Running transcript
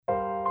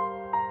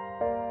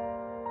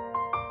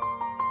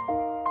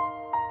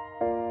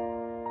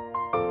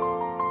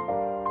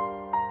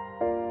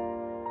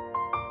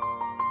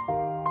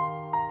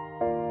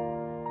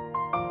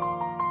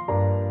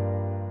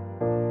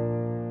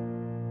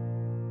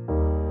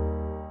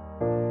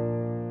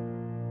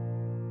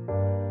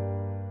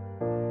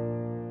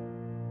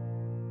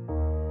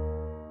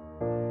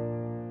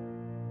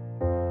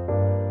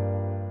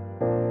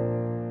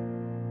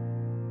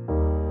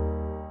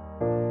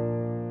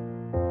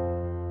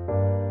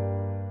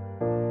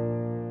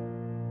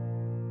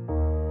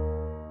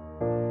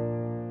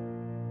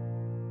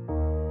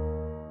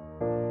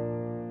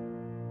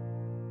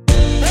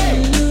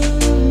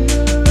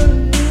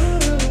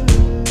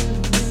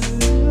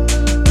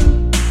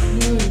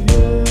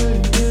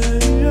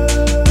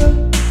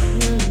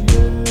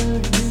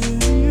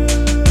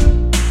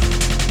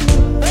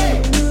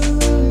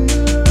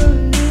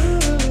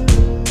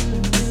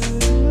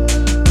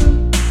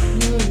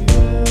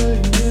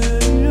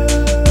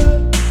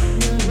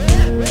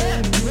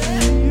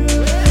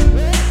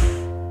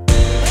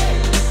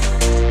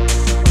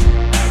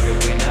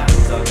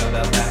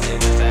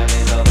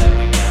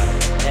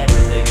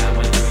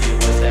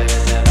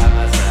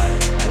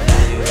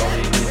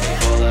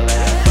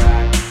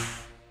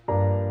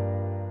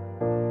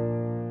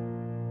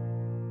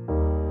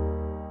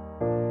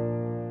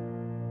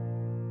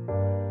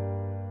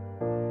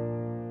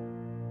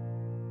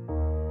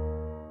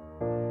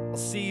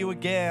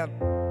began.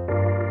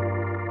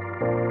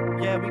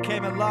 Yeah, we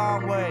came a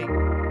long way.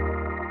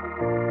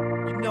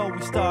 You know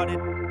we started.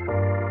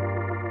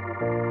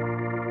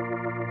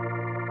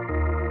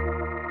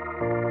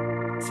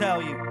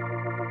 Tell you.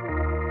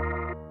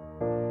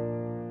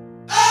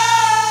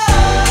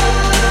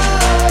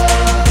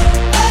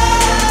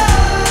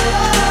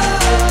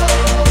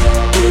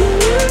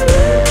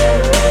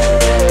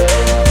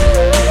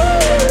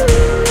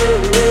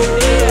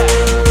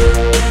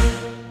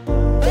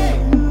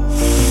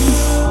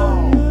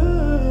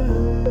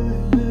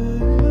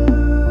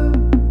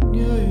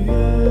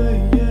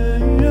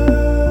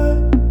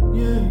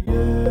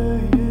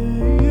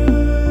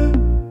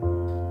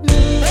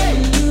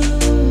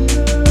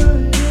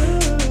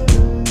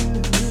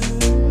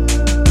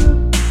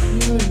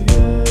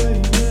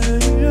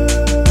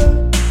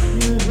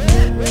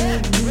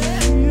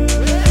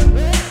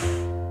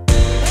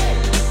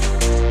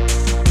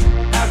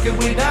 Can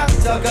we not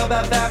talk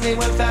about family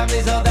when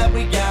family's all that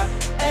we got?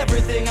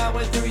 Everything I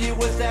went through, you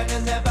were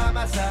standing there by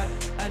my side,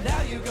 and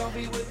now you gon'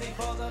 be with me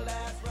for the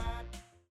last.